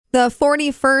The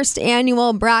 41st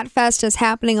annual Brat Fest is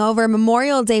happening over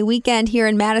Memorial Day weekend here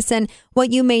in Madison.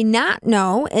 What you may not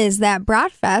know is that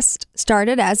Brat Fest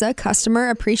started as a customer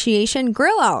appreciation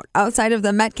grill out outside of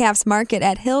the Metcalf's Market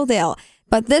at Hilldale.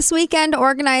 But this weekend,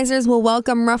 organizers will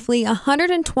welcome roughly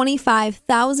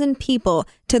 125,000 people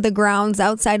to the grounds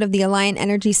outside of the Alliant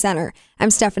Energy Center.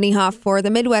 I'm Stephanie Hoff for the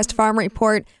Midwest Farm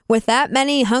Report. With that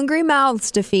many hungry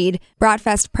mouths to feed,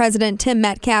 Bratfest President Tim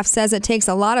Metcalf says it takes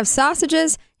a lot of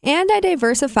sausages and a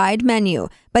diversified menu.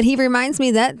 But he reminds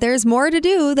me that there's more to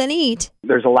do than eat.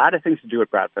 There's a lot of things to do at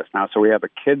Bratfest now. So we have a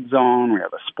kids zone, we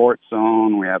have a sports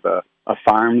zone, we have a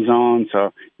farm zone,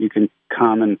 so you can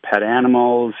come and pet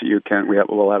animals.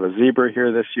 We'll have a zebra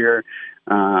here this year.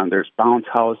 There's bounce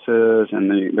houses,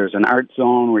 and there's an art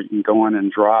zone where you can go in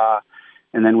and draw.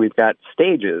 And then we've got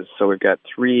stages. So we've got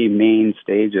 3 main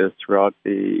stages throughout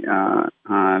the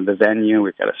venue.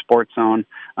 We've got a sports zone,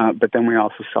 but then we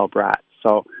also sell brats.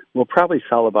 So we'll probably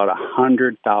sell about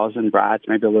 100,000 brats,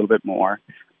 maybe a little bit more.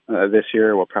 This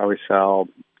year we'll probably sell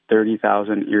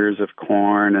 30,000 ears of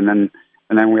corn, and then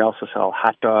we also sell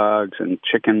hot dogs and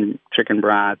chicken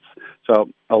brats. So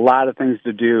a lot of things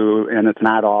to do, and it's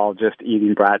not all just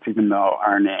eating brats, even though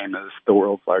our name is the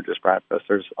world's largest Brat Fest.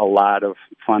 There's a lot of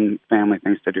fun family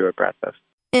things to do at Brat Fest.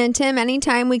 And Tim,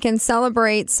 anytime we can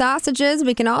celebrate sausages,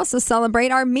 we can also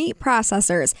celebrate our meat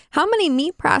processors. How many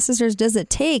meat processors does it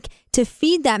take to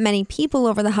feed that many people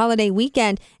over the holiday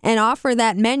weekend and offer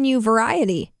that menu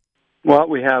variety? Well,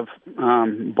 we have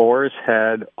Boar's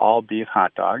Head all beef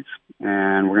hot dogs,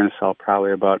 and we're going to sell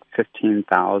probably about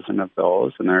 15,000 of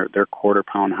those, and they're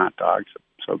quarter-pound hot dogs,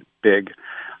 so big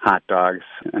hot dogs.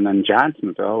 And then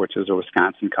Johnsonville, which is a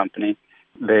Wisconsin company,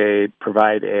 they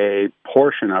provide a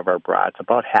portion of our brats,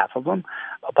 about half of them.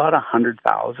 About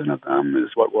 100,000 of them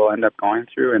is what we'll end up going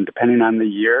through, and depending on the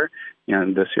year,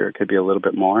 this year it could be a little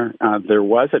bit more. There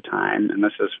was a time, and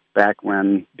this is back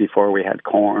before we had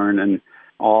corn and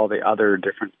all the other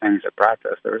different things at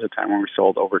Bratfest, there was a time when we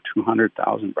sold over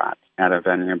 200,000 brats at a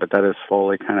venue, but that has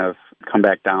slowly kind of come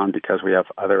back down because we have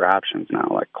other options now,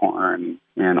 like corn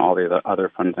and all the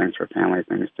other fun things for family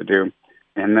things to do.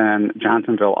 And then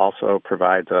Johnsonville also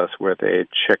provides us with a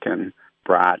chicken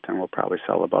brat, and we'll probably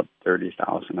sell about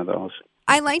 30,000 of those.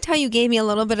 I liked how you gave me a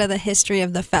little bit of the history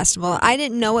of the festival. I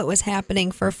didn't know it was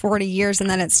happening for 40 years and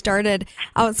that it started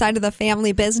outside of the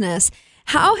family business.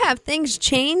 How have things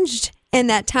changed in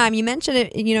that time? You mentioned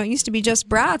it, it used to be just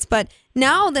brats, but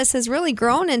now this has really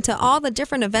grown into all the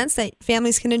different events that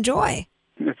families can enjoy.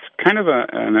 It's kind of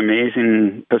an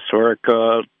amazing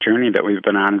historical journey that we've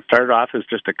been on. It started off as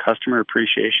just a customer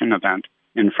appreciation event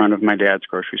in front of my dad's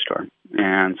grocery store.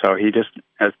 And so he just,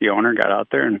 as the owner, got out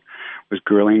there and was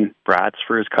grilling brats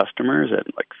for his customers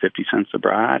at like 50 cents a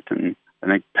brat, and I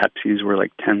think Pepsis were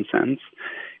like 10 cents.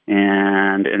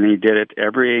 And he did it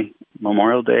every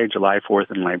Memorial Day, July 4th,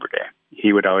 and Labor Day.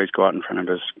 He would always go out in front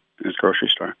of his grocery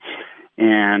store.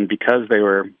 And because they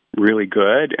were really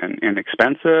good and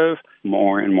inexpensive,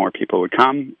 more and more people would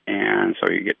come. And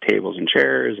so you get tables and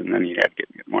chairs, and then you had to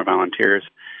get more volunteers.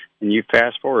 And you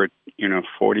fast forward,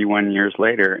 41 years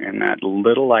later, and that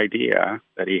little idea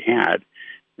that he had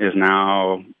is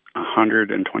now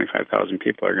 125,000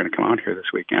 people are going to come out here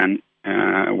this weekend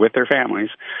with their families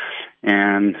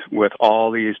and with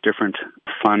all these different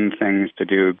fun things to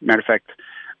do. Matter of fact,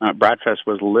 Bratfest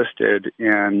was listed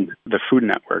in the Food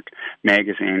Network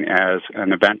magazine as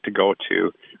an event to go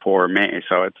to for May.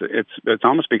 So it's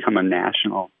almost become a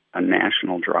national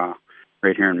draw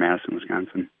right here in Madison,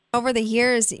 Wisconsin. Over the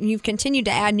years, you've continued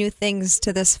to add new things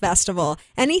to this festival.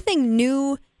 Anything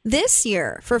new this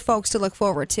year for folks to look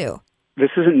forward to? This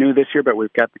isn't new this year, but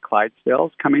we've got the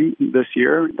Clydesdales coming this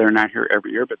year. They're not here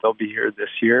every year, but they'll be here this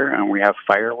year. And we have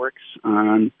fireworks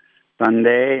on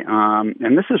Sunday.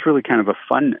 And this is really kind of a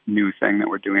fun new thing that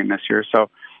we're doing this year. So,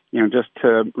 just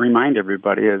to remind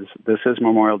everybody, this is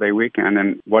Memorial Day weekend.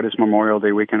 And what is Memorial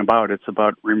Day weekend about? It's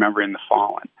about remembering the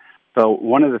fallen. So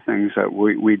one of the things that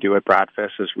we do at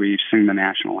Bratfest is we sing the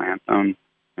national anthem,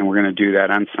 and we're going to do that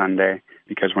on Sunday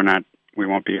because we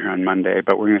won't be here on Monday,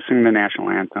 but we're going to sing the national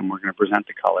anthem. We're going to present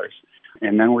the colors,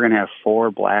 and then we're going to have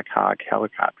 4 Black Hawk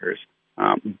helicopters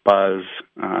buzz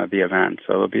the event.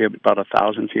 So it'll be about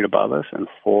 1,000 feet above us, and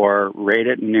 4 right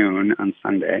at noon on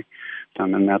Sunday.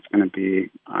 And that's going to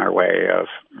be our way of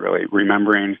really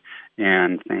remembering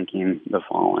and thanking the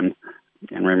fallen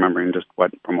and remembering just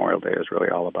what Memorial Day is really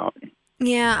all about.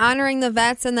 Yeah, honoring the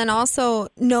vets, and then also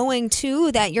knowing,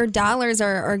 too, that your dollars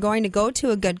are going to go to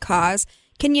a good cause.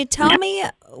 Can you tell me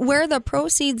where the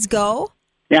proceeds go?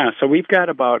 Yeah, so we've got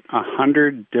about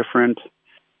 100 different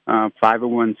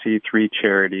 501c3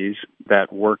 charities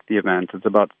that work the event. It's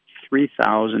about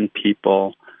 3,000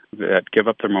 people that give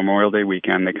up their Memorial Day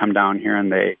weekend. They come down here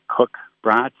and they cook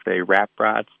brats, they wrap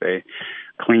brats, they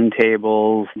clean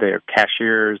tables, they're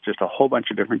cashiers, just a whole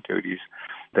bunch of different duties.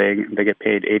 They get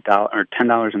paid $8 or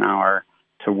 $10 an hour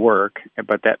to work,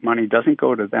 but that money doesn't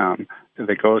go to them.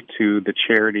 They go to the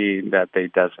charity that they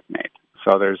designate.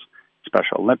 So there's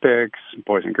Special Olympics,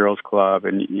 Boys and Girls Club,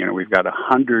 and we've got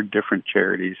 100 different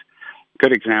charities. A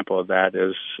good example of that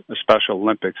is Special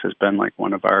Olympics has been like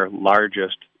one of our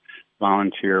largest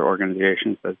volunteer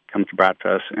organizations that come to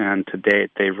Bratfest, and to date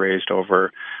they've raised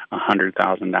over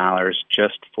 $100,000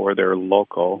 just for their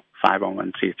local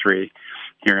 501c3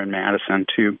 here in Madison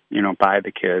to buy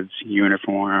the kids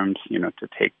uniforms, to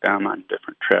take them on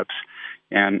different trips.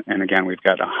 And again, we've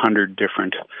got 100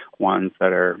 different ones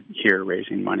that are here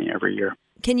raising money every year.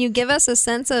 Can you give us a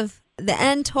sense of the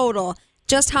end total?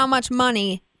 Just how much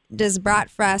money does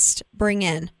Bratfest bring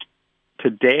in? To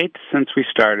date, since we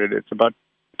started, it's about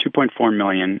 $2.4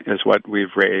 million is what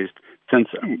we've raised since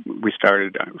we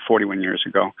started 41 years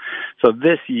ago. So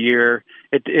this year,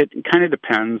 it kind of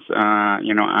depends,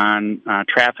 on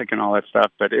traffic and all that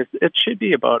stuff, but it should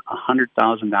be about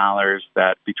 $100,000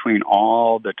 that between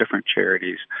all the different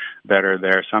charities that are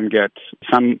there. Some get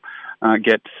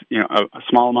a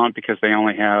small amount because they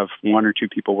only have 1 or 2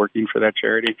 people working for that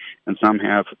charity, and some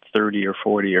have 30 or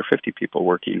 40 or 50 people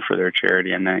working for their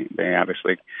charity, and they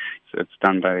obviously, it's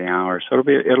done by the hour. So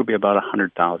it'll be about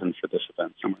 $100,000 for this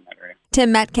event, somewhere in that area.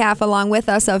 Tim Metcalf along with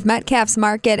us of Metcalf's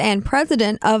Market and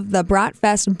president of the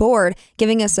Bratfest board,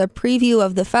 giving us a preview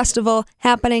of the festival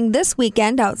happening this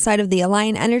weekend outside of the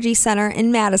Alliant Energy Center in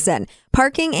Madison.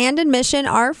 Parking and admission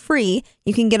are free.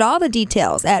 You can get all the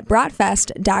details at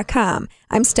bratfest.com.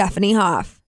 I'm Stephanie Hoff.